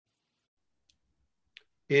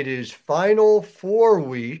It is Final Four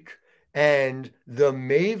week, and the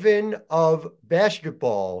maven of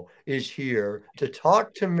basketball is here to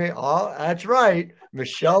talk to me. Oh, that's right,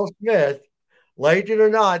 Michelle Smith. Like it or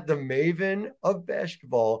not, the maven of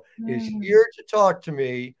basketball is Mm. here to talk to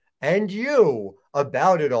me and you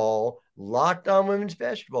about it all. Locked On Women's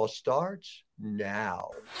Basketball starts now.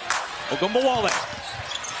 Ogunbowale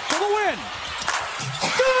for the win.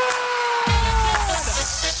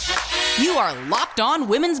 You are Locked On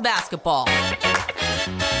Women's Basketball,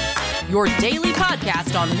 your daily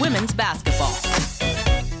podcast on women's basketball.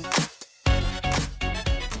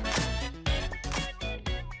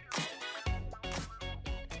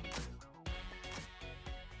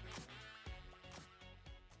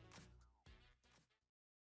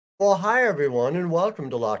 Well, hi, everyone, and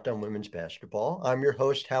welcome to Locked On Women's Basketball. I'm your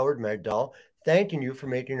host, Howard Megdal, thanking you for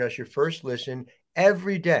making us your first listen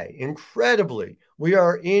every day. Incredibly, we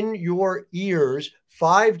are in your ears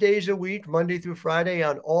 5 days a week, Monday through Friday,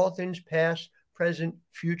 on all things past, present,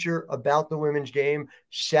 future about the women's game.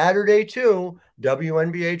 Saturday, too,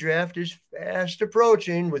 WNBA draft is fast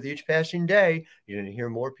approaching with each passing day. You're going to hear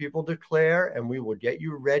more people declare, and we will get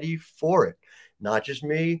you ready for it. Not just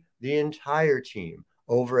me, the entire team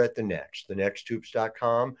over at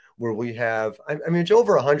thenexthoops.com, where we have, I mean, it's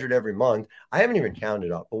over 100 every month. I haven't even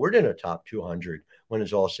counted up, but we're in a top 200 when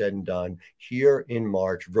it's all said and done here in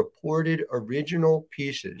March. Reported original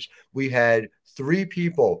pieces. We had 3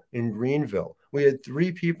 people in Greenville. We had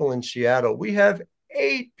 3 people in Seattle. We have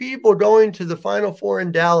 8 people going to the Final Four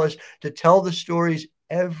in Dallas to tell the stories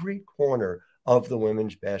every corner of the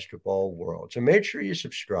women's basketball world. So make sure you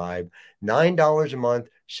subscribe. $9 a month,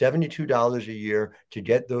 $72 a year to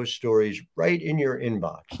get those stories right in your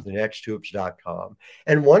inbox, thenexthoops.com.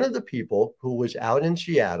 And one of the people who was out in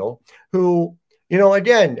Seattle, who,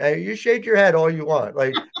 again, you shake your head all you want.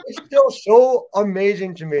 Like, it's still so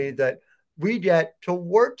amazing to me that we get to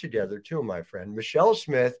work together too, my friend. Michelle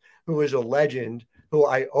Smith, who is a legend, who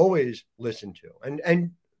I always listen to.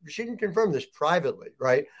 And she can confirm this privately,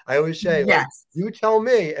 right? I always say, like, Yes. you tell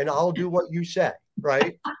me and I'll do what you say,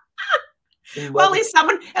 right? Well, at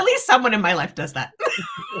least someone in my life does that.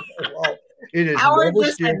 Well, it is Howard, never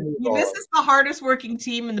listen, this is the hardest working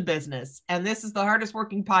team in the business, and this is the hardest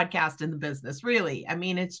working podcast in the business, really. I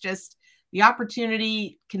mean, it's just the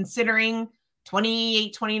opportunity, considering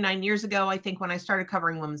 28, 29 years ago, I think, when I started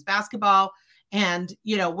covering women's basketball, and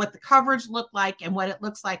what the coverage looked like and what it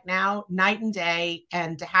looks like now, night and day,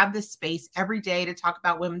 and to have this space every day to talk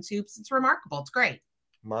about women's hoops, it's remarkable. It's great.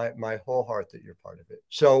 My whole heart that you're part of it.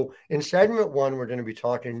 So in segment 1, we're going to be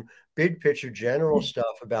talking big picture, general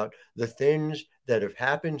stuff about the things that have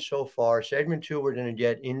happened so far. Segment 2, we're going to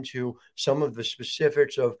get into some of the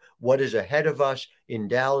specifics of what is ahead of us in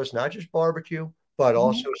Dallas, not just barbecue, but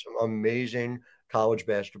also some amazing college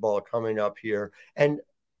basketball coming up here. And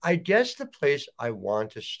I guess the place I want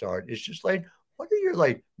to start is just like, what are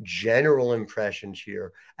your general impressions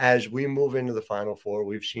here as we move into the Final Four?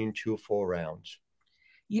 We've seen 2 full rounds.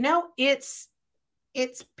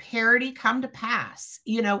 It's parity come to pass.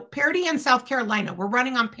 Parity in South Carolina. We're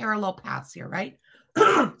running on parallel paths here, right?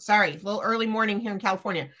 Sorry, a little early morning here in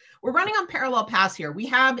California. We're running on parallel paths here. We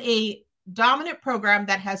have a dominant program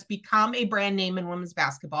that has become a brand name in women's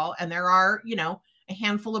basketball, and there are, a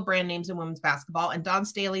handful of brand names in women's basketball, and Dawn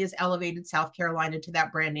Staley has elevated South Carolina to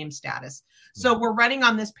that brand name status. So we're running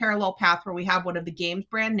on this parallel path where we have one of the game's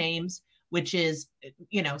brand names, which is,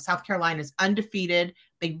 South Carolina is undefeated.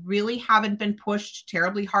 They really haven't been pushed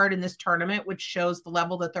terribly hard in this tournament, which shows the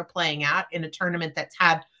level that they're playing at in a tournament that's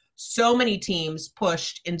had so many teams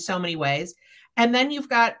pushed in so many ways. And then you've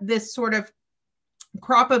got this sort of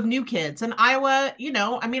crop of new kids. And Iowa,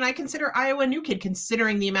 I consider Iowa a new kid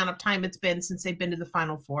considering the amount of time it's been since they've been to the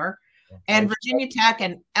Final Four. And Virginia Tech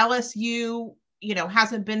and LSU,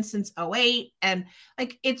 hasn't been since 2008. And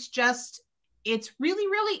it's really,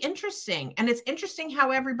 really interesting. And it's interesting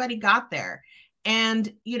how everybody got there.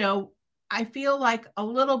 And, I feel like a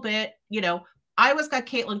little bit, Iowa's got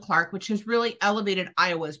Caitlin Clark, which has really elevated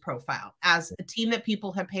Iowa's profile as a team that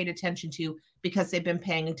people have paid attention to because they've been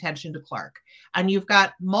paying attention to Clark. And you've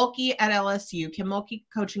got Mulkey at LSU, Kim Mulkey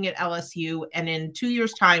coaching at LSU. And in 2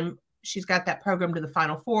 years' time, she's got that program to the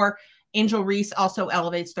Final Four. Angel Reese also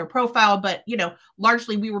elevates their profile, but,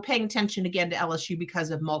 largely we were paying attention again to LSU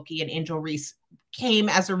because of Mulkey, and Angel Reese came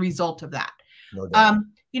as a result of that. No doubt.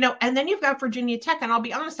 And then you've got Virginia Tech, and I'll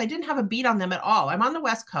be honest, I didn't have a beat on them at all. I'm on the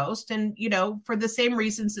West Coast, and, for the same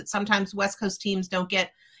reasons that sometimes West Coast teams don't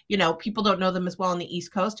get, people don't know them as well on the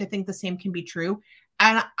East Coast. I think the same can be true.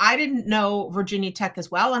 And I didn't know Virginia Tech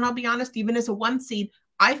as well. And I'll be honest, even as a 1 seed,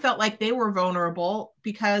 I felt like they were vulnerable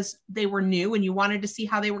because they were new and you wanted to see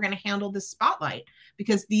how they were going to handle this spotlight,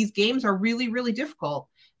 because these games are really, really difficult.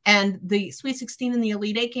 And the Sweet 16 and the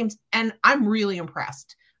Elite Eight games, and I'm really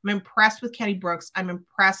impressed. I'm impressed with Kenny Brooks. I'm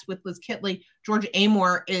impressed with Liz Kitley. Georgia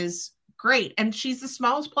Amor is great. And she's the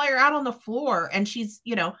smallest player out on the floor. And she's,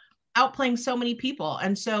 outplaying so many people.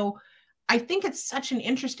 And so I think it's such an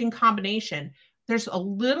interesting combination. There's a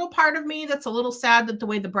little part of me that's a little sad that the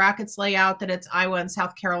way the brackets lay out, that it's Iowa and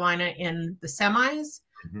South Carolina in the semis.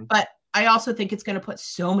 Mm-hmm. But I also think it's going to put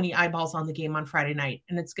so many eyeballs on the game on Friday night.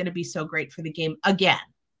 And it's going to be so great for the game again.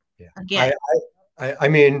 Yeah. Again. I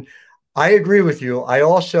mean, I agree with you. I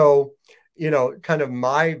also, kind of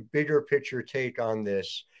my bigger picture take on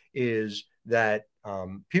this is that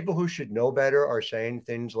people who should know better are saying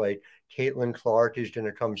things like Caitlin Clark is going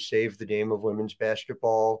to come save the game of women's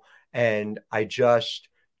basketball. And I just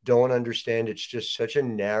don't understand. It's just such a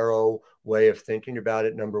narrow way of thinking about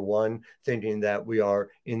it. Number one, thinking that we are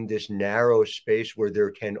in this narrow space where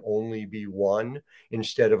there can only be one,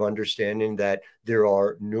 instead of understanding that there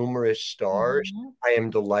are numerous stars. Mm-hmm. I am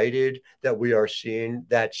delighted that we are seeing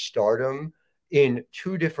that stardom in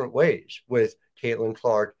two different ways, with Caitlin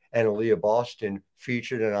Clark and Aliyah Boston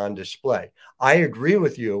featured and on display. I agree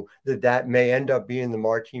with you that may end up being the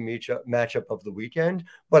marquee matchup of the weekend,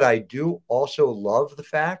 but I do also love the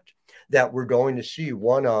fact that we're going to see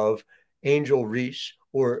one of Angel Reese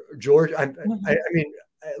or George. I mean,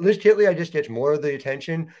 Liz Kitley, I just gets more of the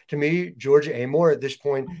attention. To me, Georgia Amor at this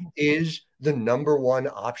point is the number one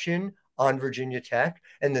option on Virginia Tech,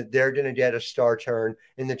 and that they're going to get a star turn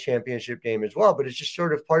in the championship game as well. But it's just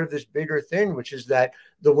sort of part of this bigger thing, which is that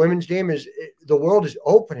the women's game the world is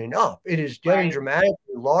opening up. It is getting dramatically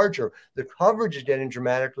larger. The coverage is getting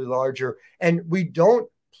dramatically larger. And we don't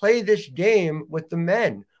play this game with the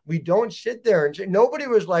men. We don't sit there and say, nobody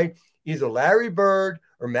was like, either Larry Bird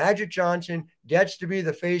or Magic Johnson gets to be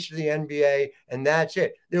the face of the NBA, and that's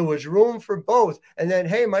it. There was room for both. And then,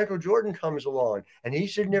 hey, Michael Jordan comes along, and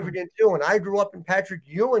he's significant too. And I grew up, and Patrick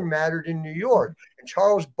Ewing mattered in New York, and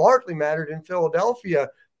Charles Barkley mattered in Philadelphia.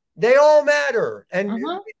 They all matter. And we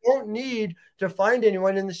don't need to find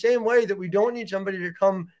anyone, in the same way that we don't need somebody to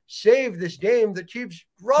come save this game that keeps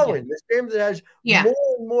growing, this game that has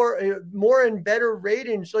more and more and better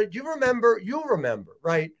ratings. Like, you remember,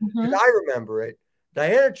 right? Because I remember it.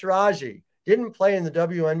 Diana Taurasi didn't play in the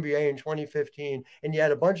WNBA in 2015, and you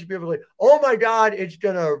had a bunch of people like, oh my God, it's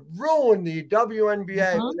going to ruin the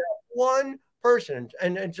WNBA. With that one person,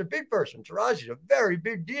 and it's a big person. Taurasi is a very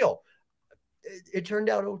big deal. It turned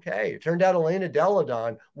out okay. It turned out Elena Delle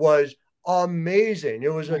Donne was amazing.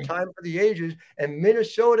 It was a time for the ages, and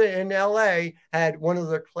Minnesota and LA had one of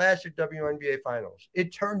the classic WNBA finals.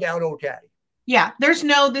 It turned out okay. Yeah,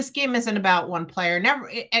 this game isn't about one player. Never,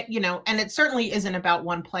 and it certainly isn't about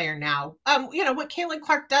one player now. What Caitlin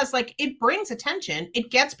Clark does, like, it brings attention.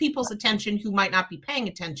 It gets people's attention who might not be paying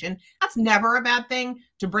attention. That's never a bad thing,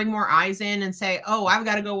 to bring more eyes in and say, oh, I've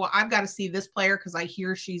got to see this player because I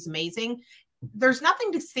hear she's amazing. There's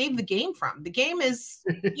nothing to save the game from. The game is,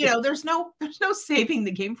 there's no saving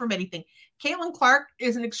the game from anything. Caitlin Clark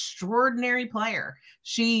is an extraordinary player.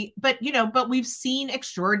 But we've seen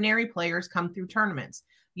extraordinary players come through tournaments.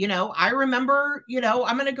 I remember,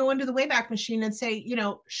 I'm going to go into the Wayback Machine and say,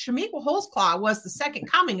 Shamika Holzclaw was the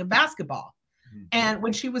second coming of basketball. Mm-hmm. And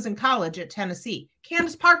when she was in college at Tennessee,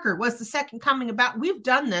 Candace Parker was the second coming we've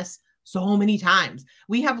done this so many times.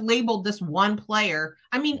 We have labeled this one player.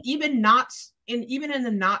 I mean, even in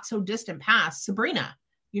the not so distant past, Sabrina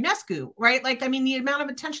Ionescu, right? Like, I mean, the amount of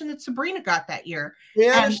attention that Sabrina got that year,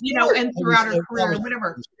 and throughout her career,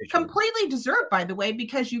 whatever, completely deserved, by the way,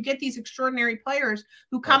 because you get these extraordinary players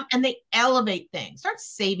who come and they elevate things. Not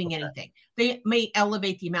saving anything. They may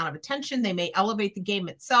elevate the amount of attention. They may elevate the game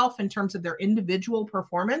itself in terms of their individual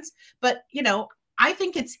performance. But I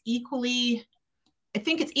think it's equally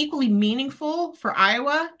meaningful for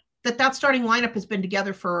Iowa that starting lineup has been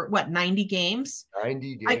together for 90 games?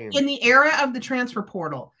 90 games. In the era of the transfer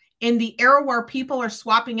portal, in the era where people are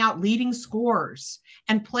swapping out leading scorers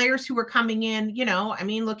and players who are coming in,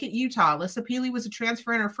 look at Utah. Alyssa Peely was a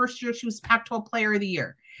transfer in her first year. She was Pac-12 Player of the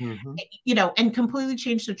Year, and completely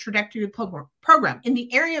changed the trajectory of the program. In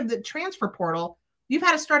the area of the transfer portal, you've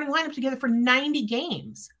had a starting lineup together for 90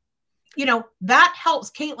 games. That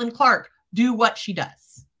helps Caitlin Clark do what she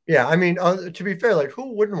does. Yeah, I mean, to be fair, like,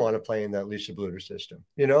 who wouldn't want to play in that Lisa Bluter system?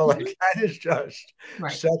 That is just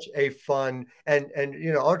such a fun and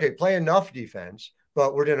play enough defense,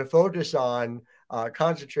 but we're going to focus on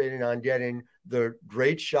concentrating on getting the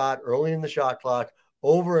great shot early in the shot clock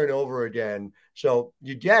over and over again. So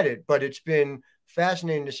you get it, but it's been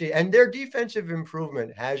fascinating to see. And their defensive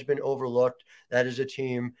improvement has been overlooked. That is a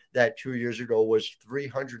team that 2 years ago was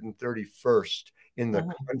 331st in the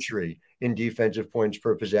country in defensive points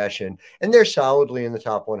per possession. And they're solidly in the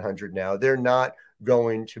top 100 now. They're not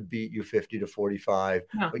going to beat you 50-45,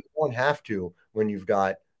 but you won't have to when you've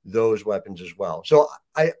got those weapons as well. So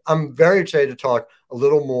I'm very excited to talk a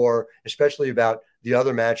little more, especially about the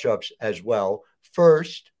other matchups as well.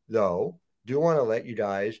 First, though, do want to let you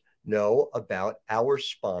guys know about our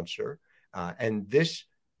sponsor. And this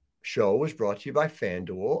show was brought to you by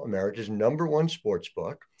FanDuel, America's #1 sports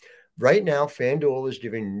book. Right now, FanDuel is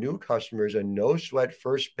giving new customers a no-sweat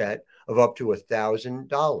first bet of up to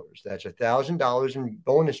 $1,000. That's $1,000 in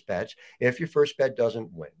bonus bets if your first bet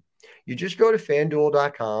doesn't win. You just go to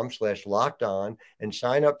FanDuel.com/locked-on and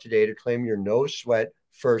sign up today to claim your no-sweat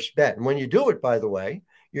first bet. And when you do it, by the way,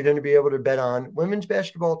 you're going to be able to bet on women's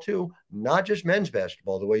basketball too, not just men's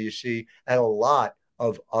basketball, the way you see at a lot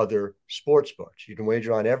of other sports books. You can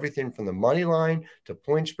wager on everything from the money line to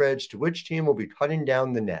point spreads to which team will be cutting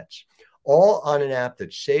down the nets, all on an app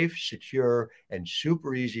that's safe, secure, and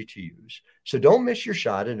super easy to use. So don't miss your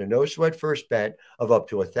shot at a no-sweat first bet of up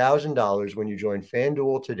to $1,000 when you join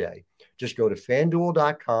FanDuel today. Just go to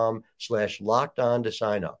FanDuel.com/locked-on to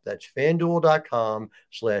sign up. That's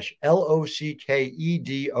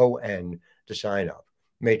FanDuel.com/LOCKEDON to sign up.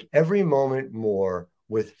 Make every moment more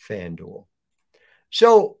with FanDuel.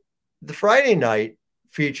 So the Friday night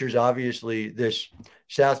features obviously this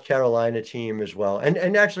South Carolina team as well. And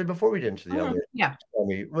actually, before we get into the other,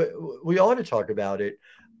 we ought to talk about it.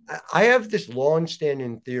 I have this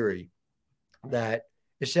long-standing theory that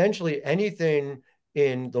essentially anything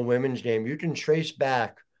in the women's game, you can trace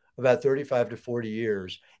back about 35 to 40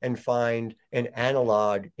 years and find an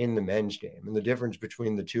analog in the men's game. And the difference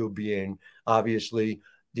between the two being obviously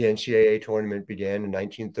the NCAA tournament began in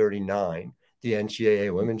 1939. The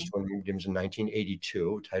NCAA women's tournament begins in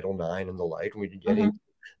 1982, Title IX and the like. And we can get into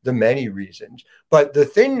the many reasons. But the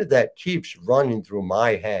thing that keeps running through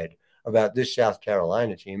my head about this South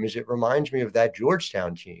Carolina team is it reminds me of that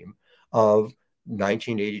Georgetown team of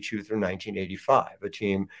 1982 through 1985, a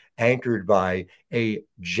team anchored by a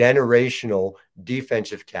generational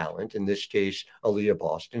defensive talent, in this case, Aliyah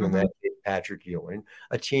Boston, and that case, Patrick Ewing,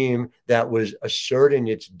 a team that was asserting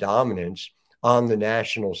its dominance on the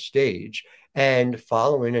national stage and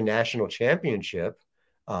following a national championship,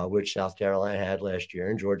 which South Carolina had last year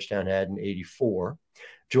and Georgetown had in 84.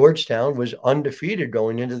 Georgetown was undefeated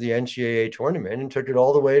going into the NCAA tournament and took it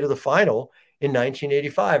all the way to the final in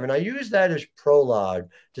 1985. And I use that as prologue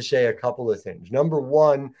to say a couple of things. Number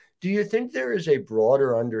one, do you think there is a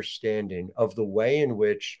broader understanding of the way in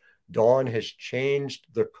which Dawn has changed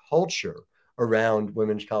the culture around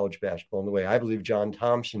women's college basketball in the way I believe John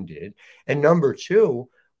Thompson did? And number two,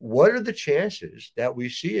 what are the chances that we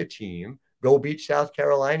see a team go beat South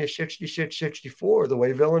Carolina 66-64 the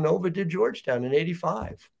way Villanova did Georgetown in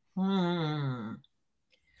 85? I'm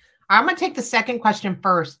going to take the second question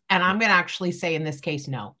first, and I'm going to actually say in this case,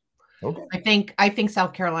 no. Okay. I think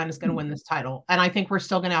South Carolina is going to win this title, and I think we're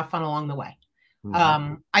still going to have fun along the way.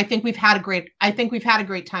 I think we've had a great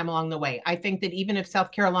time along the way. I think that even if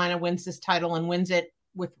South Carolina wins this title and wins it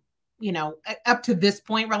with, up to this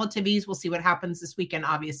point, relative ease, we'll see what happens this weekend.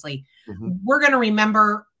 Obviously, we're going to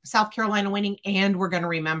remember South Carolina winning, and we're going to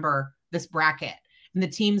remember this bracket and the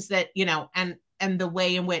teams that, and the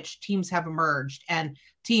way in which teams have emerged, and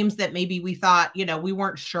teams that maybe we thought, we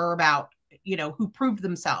weren't sure about, who proved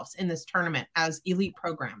themselves in this tournament as elite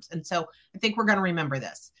programs. And so I think we're going to remember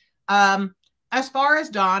this. As far as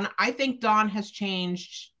Dawn, I think Dawn has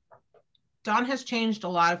changed. Dawn has changed a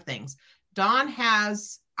lot of things. Dawn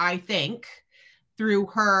has, I think, through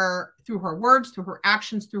her words, through her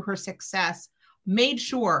actions, through her success, made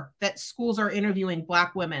sure that schools are interviewing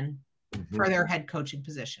Black women for their head coaching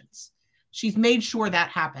positions. She's made sure that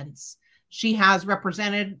happens. She has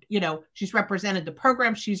represented, she's represented the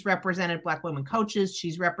program. She's represented Black women coaches.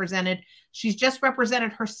 She's just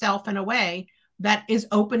represented herself in a way that is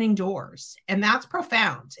opening doors. And that's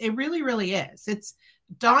profound. It really, really is.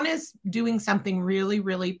 Dawn is doing something really,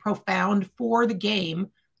 really profound for the game,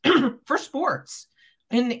 for sports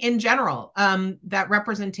in general. That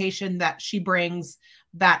representation that she brings,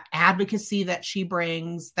 that advocacy that she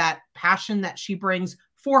brings, that passion that she brings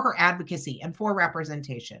for her advocacy and for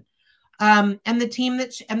representation. And the team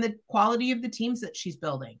and the quality of the teams that she's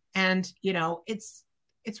building. And,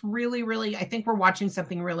 it's really, really, I think we're watching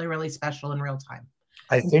something really, really special in real time.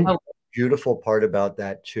 I think the beautiful part about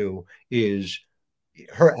that too is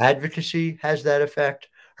her advocacy has that effect.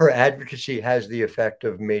 Her advocacy has the effect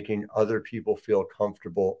of making other people feel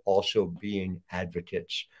comfortable also being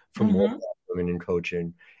advocates for more Black women in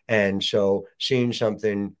coaching. And so seeing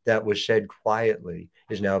something that was said quietly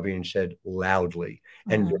is now being said loudly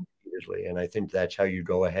and very easily. And I think that's how you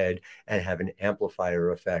go ahead and have an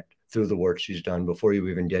amplifier effect through the work she's done before you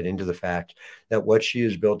even get into the fact that what she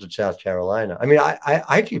has built at South Carolina. I mean,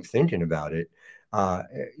 I keep thinking about it.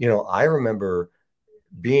 I remember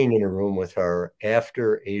being in a room with her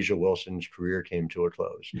after Asia Wilson's career came to a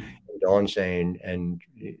close. And Dawn saying, and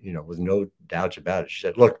with no doubts about it, she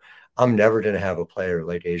said, "Look, I'm never going to have a player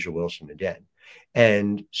like Asia Wilson again."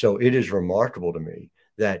 And so it is remarkable to me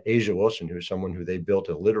that Asia Wilson, who's someone who they built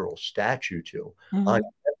a literal statue to on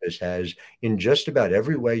campus, has, in just about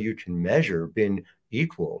every way you can measure, been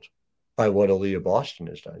equaled by what Aliyah Boston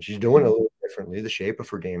has done. She's doing it a little differently. The shape of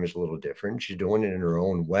her game is a little different. She's doing it in her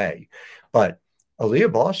own way. But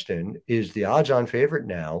Aliyah Boston is the odds-on favorite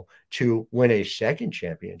now to win a second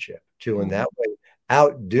championship, to in that way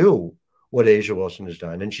outdo what Asia Wilson has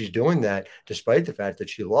done. And she's doing that despite the fact that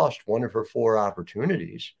she lost one of her 4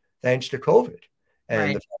 opportunities thanks to COVID.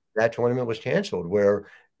 And the fact that tournament was canceled, where,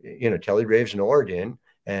 Kelly Graves in Oregon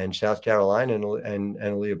and South Carolina and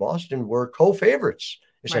Aliyah Boston were co-favorites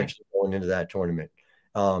essentially going into that tournament.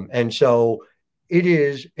 And so it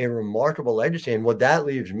is a remarkable legacy. And what that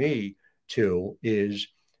leaves me to is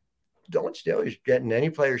Dawn Staley's getting any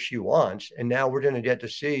player she wants. And now we're going to get to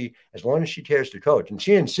see, as long as she cares to coach, and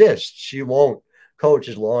she insists she won't coach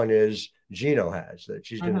as long as Gino has, that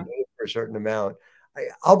she's going to do it for a certain amount.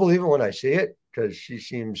 I'll believe it when I see it, because she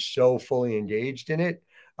seems so fully engaged in it.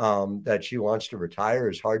 That she wants to retire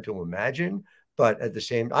is hard to imagine. But at the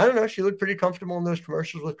same, I don't know, she looked pretty comfortable in those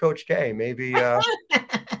commercials with Coach K. Maybe that's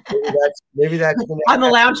on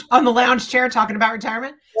the lounge chair talking about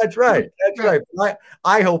retirement. That's right.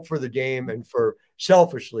 I hope for the game, and for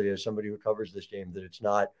selfishly, as somebody who covers this game, that it's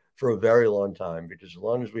not for a very long time, because as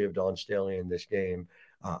long as we have Dawn Staley in this game,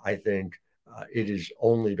 I think it is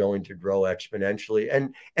only going to grow exponentially.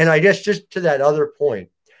 And I guess, just to that other point,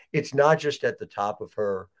 it's not just at the top of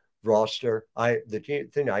her roster. The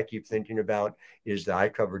thing I keep thinking about is that I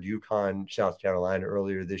covered UConn, South Carolina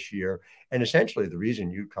earlier this year. And essentially the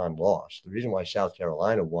reason UConn lost, the reason why South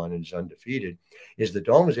Carolina won and is undefeated, is that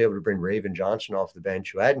Dawn was able to bring Raven Johnson off the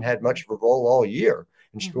bench, who hadn't had much of a role all year,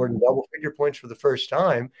 and scored in double figure points for the first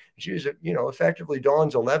time. She was, effectively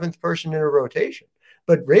Dawn's 11th person in her rotation.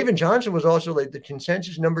 But Raven Johnson was also like the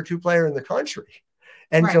consensus number 2 player in the country.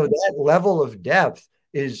 And so that level of depth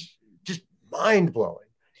is just mind blowing.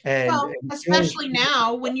 And especially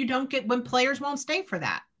now when when players won't stay for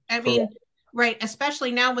that. I mean,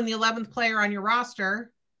 especially now when the 11th player on your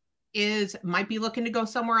roster might be looking to go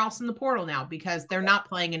somewhere else in the portal now, because they're not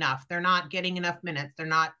playing enough. They're not getting enough minutes. They're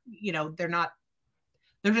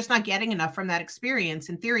just not getting enough from that experience,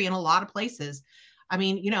 in theory, in a lot of places. I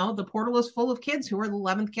mean, the portal is full of kids who are the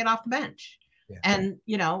 11th kid off the bench. Yeah.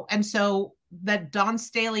 And so that Dawn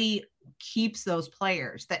Staley keeps those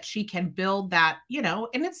players, that she can build that, and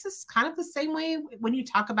it's just kind of the same way when you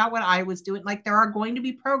talk about what I was doing. Like, there are going to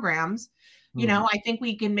be programs, I think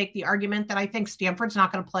we can make the argument that I think Stanford's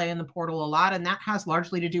not going to play in the portal a lot. And that has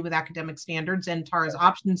largely to do with academic standards and Tara's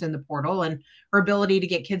options in the portal and her ability to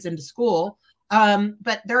get kids into school.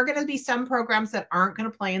 But there are going to be some programs that aren't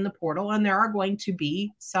going to play in the portal. And there are going to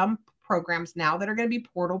be some programs now that are going to be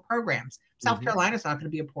portal programs. South Carolina's not going to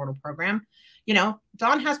be a portal program.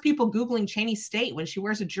 Dawn has people Googling Cheney State when she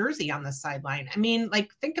wears a jersey on the sideline. I mean,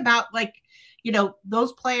 think about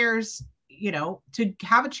those players, to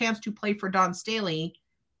have a chance to play for Dawn Staley.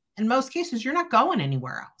 In most cases, you're not going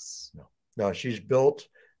anywhere else. No, she's built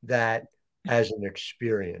that as an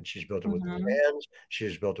experience. She's built it with the fans,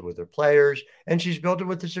 she's built it with her players, and she's built it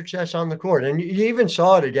with the success on the court. And you even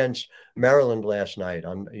saw it against Maryland last night.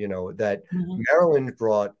 That Maryland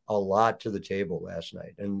brought a lot to the table last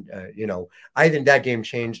night. And, I think that game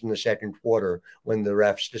changed in the second quarter when the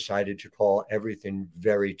refs decided to call everything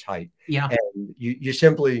very tight. Yeah. And you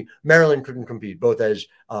simply, Maryland couldn't compete, both as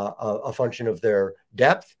a function of their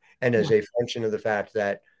depth and as a function of the fact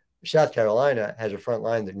that South Carolina has a front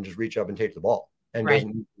line that can just reach up and take the ball and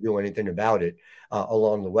doesn't do anything about it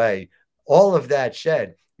along the way. All of that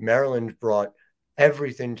said, Maryland brought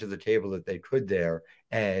everything to the table that they could there,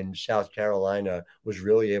 and South Carolina was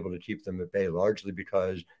really able to keep them at bay, largely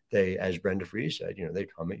because they, as Brenda Free said, they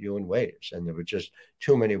come at you in waves, and there were just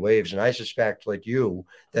too many waves. And I suspect, like you,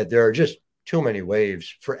 that there are just too many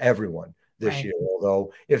waves for everyone this year.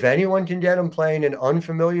 Although if anyone can get them playing an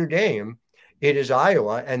unfamiliar game, it is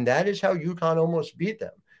Iowa, and that is how UConn almost beat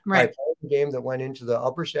them. By playing a game that went into the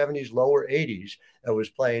upper 70s, lower 80s, that was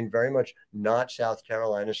playing very much not South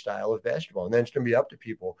Carolina style of basketball. And then it's going to be up to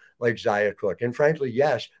people like Zaya Cook. And frankly,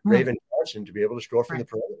 Raven Johnson to be able to score from the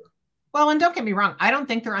perimeter. Well, and don't get me wrong. I don't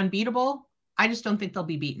think they're unbeatable. I just don't think they'll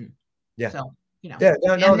be beaten. Yeah. So, Yeah,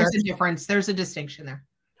 and there's a difference. There's a distinction there.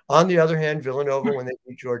 On the other hand, Villanova, when they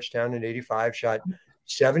beat Georgetown in 85, shot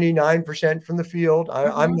 79% from the field.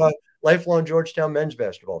 I'm a lifelong Georgetown men's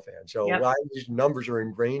basketball fan. So these numbers are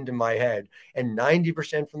ingrained in my head. And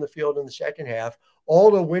 90% from the field in the second half,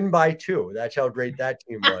 all to win by 2. That's how great that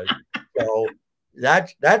team was. So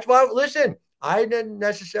that's why, listen, I didn't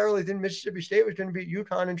necessarily think Mississippi State was going to beat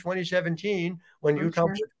UConn in 2017 when UConn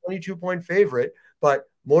was a 22-point favorite. But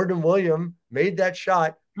Morgan Williams made that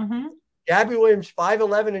shot. Gabby Williams,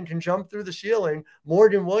 5'11", and can jump through the ceiling.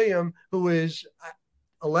 Morgan Williams, who is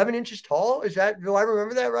 11 inches tall, do I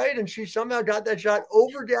remember that right? And she somehow got that shot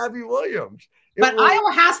over Gabby Williams.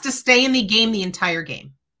 Iowa has to stay in the game the entire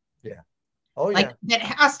game. Yeah. Oh, yeah. That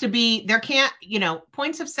has to be, there can't,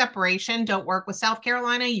 points of separation don't work with South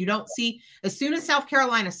Carolina. You don't see, as soon as South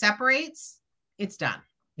Carolina separates, it's done.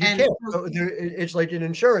 You can't. It's like an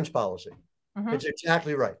insurance policy. It's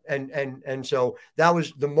exactly right. And so that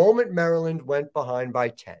was the moment Maryland went behind by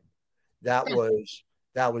 10. That was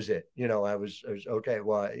it. I was okay.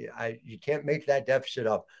 Well, you can't make that deficit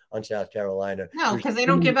up on South Carolina. No, because they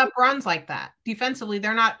don't give up runs like that. Defensively,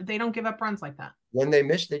 they don't give up runs like that. When they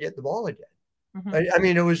miss, they get the ball again. I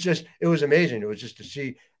mean, it was amazing. It was just to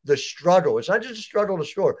see the struggle. It's not just a struggle to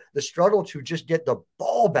score. The struggle to just get the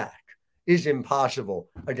ball back is impossible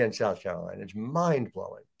against South Carolina. It's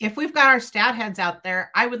mind-blowing. If we've got our stat heads out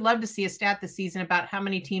there, I would love to see a stat this season about how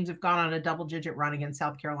many teams have gone on a double-digit run against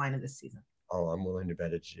South Carolina this season. Oh, I'm willing to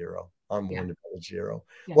bet it's 0. I'm willing to bet it's 0.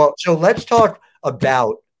 Yeah. Well, so let's talk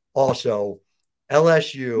about also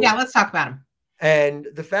LSU. Yeah, let's talk about them. And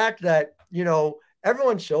the fact that,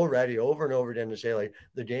 everyone's so ready over and over again to say, like,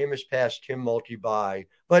 the game has passed Kim Mulkey by,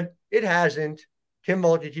 but it hasn't. Kim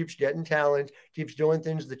Mulkey keeps getting talent, keeps doing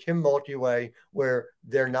things the Kim Mulkey way, where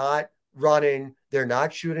they're not running, they're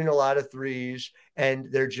not shooting a lot of threes,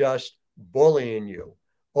 and they're just bullying you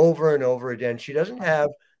over and over again. She doesn't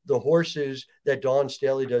have the horses that Dawn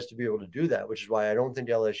Staley does to be able to do that, which is why I don't think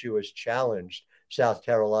LSU has challenged South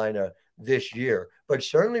Carolina this year, but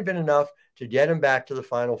it's certainly been enough to get them back to the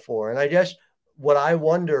Final Four. And I guess what I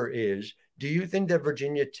wonder is, do you think that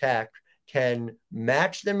Virginia Tech can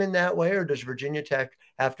match them in that way, or does Virginia Tech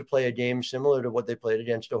have to play a game similar to what they played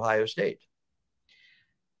against Ohio State?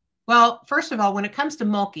 Well, first of all, when it comes to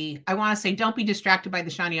Mulkey, I want to say don't be distracted by the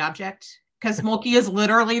shiny object, because Mulkey is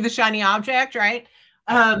literally the shiny object, right?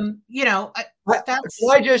 Can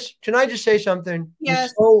I just say something? Yes.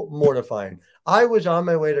 It's so mortifying. I was on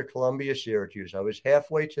my way to Columbia, Syracuse. I was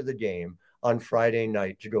halfway to the game on Friday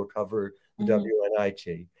night to go cover the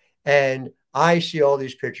WNIT. And I see all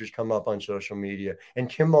these pictures come up on social media, and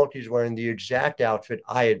Kim Mulkey's wearing the exact outfit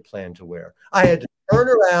I had planned to wear. I had to turn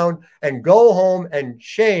around and go home and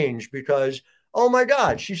change because, oh my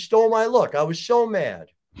God, she stole my look. I was so mad.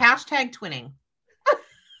 Hashtag twinning.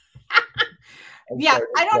 Yeah,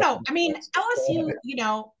 I don't know. I mean, LSU,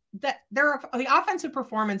 that the offensive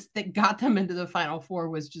performance that got them into the Final Four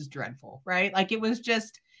was just dreadful, right? Like, it was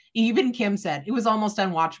just, even Kim said, it was almost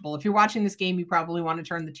unwatchable. If you're watching this game, you probably want to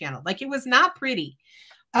turn the channel. Like, it was not pretty.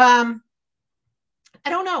 I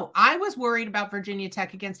don't know. I was worried about Virginia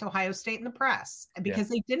Tech against Ohio State in the press because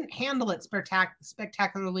they didn't handle it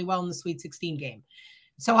spectacularly well in the Sweet 16 game.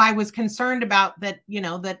 So I was concerned about that,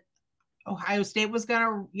 that Ohio State was going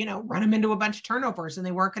to, run them into a bunch of turnovers and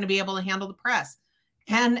they weren't going to be able to handle the press.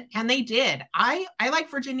 And they did. I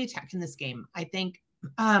like Virginia Tech in this game. I think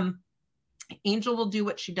Angel will do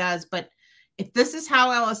what she does, but if this is how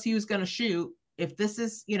LSU is going to shoot, if this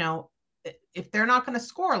is, if they're not going to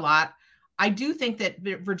score a lot, I do think that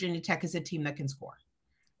Virginia Tech is a team that can score.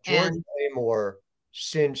 George Waymore,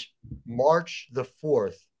 since March the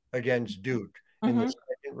 4th against Duke in the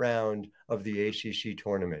second round of the ACC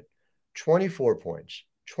tournament, 24 points,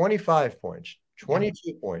 25 points,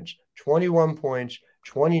 22 points, 21 points,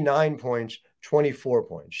 29 points, 24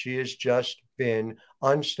 points. She has just been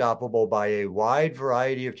unstoppable by a wide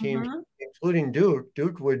variety of teams, including Duke.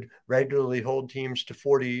 Duke would regularly hold teams to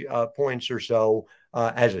 40 points or so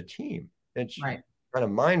as a team. It's kind of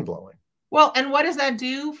mind-blowing. Well, and what does that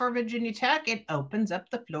do for Virginia Tech? It opens up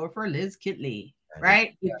the floor for Liz Kitley,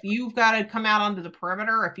 right? If you've got to come out onto the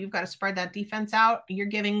perimeter, if you've got to spread that defense out, you're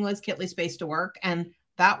giving Liz Kitley space to work. And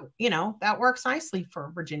that, that works nicely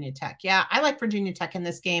for Virginia Tech. Yeah, I like Virginia Tech in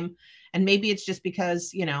this game. And maybe it's just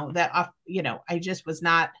because, I just was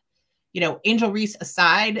not, Angel Reese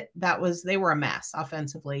aside, they were a mess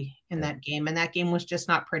offensively in that game. And that game was just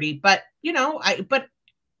not pretty. But, but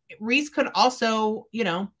Reese could also,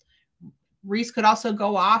 go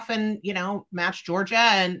off and, match Georgia.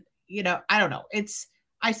 And, I don't know.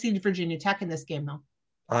 I see Virginia Tech in this game, though.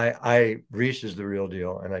 Reese is the real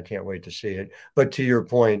deal, and I can't wait to see it. But to your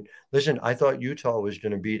point, listen, I thought Utah was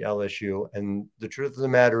going to beat LSU, and the truth of the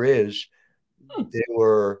matter is, they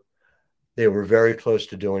were very close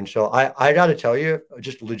to doing so. I got to tell you,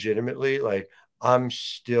 just legitimately, like I'm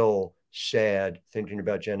still sad thinking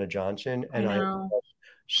about Jenna Johnson, and I'm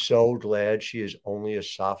so glad she is only a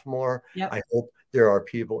sophomore. Yep. I hope there are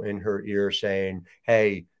people in her ear saying,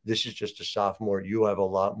 "Hey, this is just a sophomore. You have a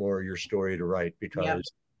lot more of your story to write," because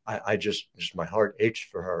I just my heart aches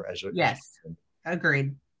for her as a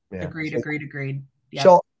agreed. Yeah. Agreed. Yep.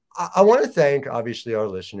 So I want to thank obviously our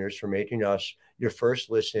listeners for making us your first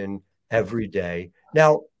listen every day.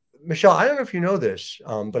 Now, Michelle, I don't know if you know this,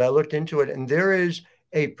 but I looked into it, and there is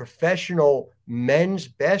a professional men's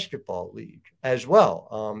basketball league as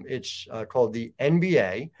well. It's called the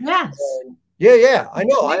NBA. Yes. Yeah, I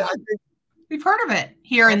know. I think we've heard of it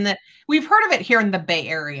here in the Bay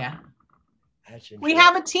Area. We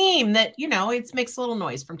have a team that, it makes a little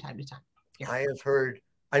noise from time to time. Here.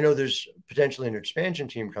 I know there's potentially an expansion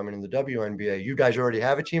team coming in the WNBA. You guys already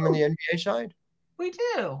have a team on the NBA side? We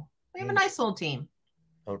do. We have a nice little team.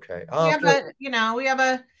 Okay.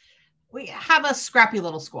 We have a scrappy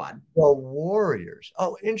little squad. Well, Warriors.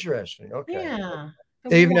 Oh, interesting. Okay. Yeah.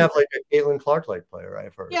 They even have like a Caitlin Clark-like player,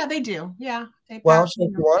 I've heard. Yeah, they do. Yeah. Well, so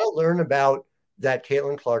if you want to learn about that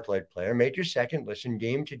Caitlin Clark-like player, make your second listen,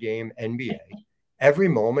 Game to Game NBA. Every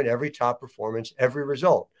moment, every top performance, every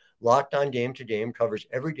result. Locked On Game to Game covers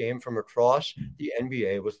every game from across the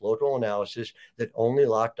NBA with local analysis that only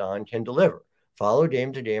Locked On can deliver. Follow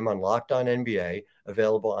Game to Game on Locked On NBA,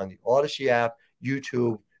 available on the Odyssey app,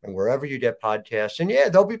 YouTube, and wherever you get podcasts. And yeah,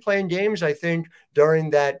 they'll be playing games, I think, during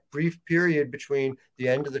that brief period between the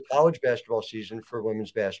end of the college basketball season for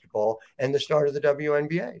women's basketball and the start of the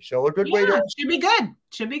WNBA. So a good way to... Should be good.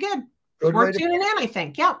 We're tuning in, I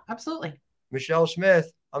think. Yeah, absolutely. Michelle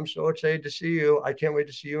Smith, I'm so excited to see you. I can't wait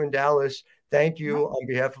to see you in Dallas. Thank you on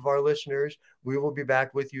behalf of our listeners. We will be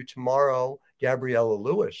back with you tomorrow. Gabriella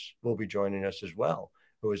Lewis will be joining us as well,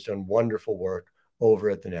 who has done wonderful work over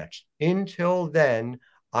at the Next. Until then,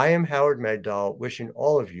 I am Howard Megdal, wishing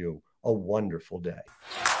all of you a wonderful day.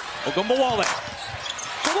 Ogunbowale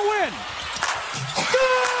for the win.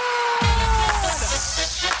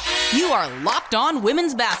 Good! You are Locked On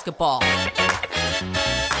Women's Basketball,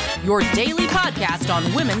 your daily podcast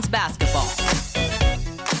on women's basketball.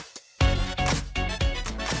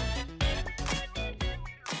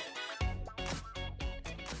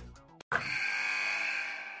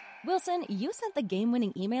 Wilson, you sent the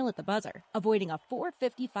game-winning email at the buzzer, avoiding a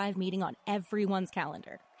 4:55 meeting on everyone's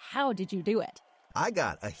calendar. How did you do it? I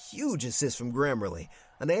got a huge assist from Grammarly,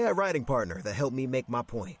 an AI writing partner that helped me make my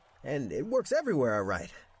point. And it works everywhere I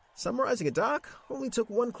write. Summarizing a doc only took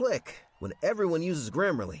one click. When everyone uses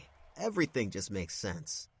Grammarly, everything just makes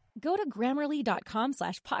sense. Go to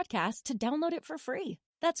Grammarly.com/podcast to download it for free.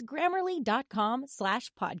 That's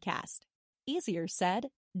Grammarly.com/podcast. Easier said,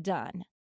 done.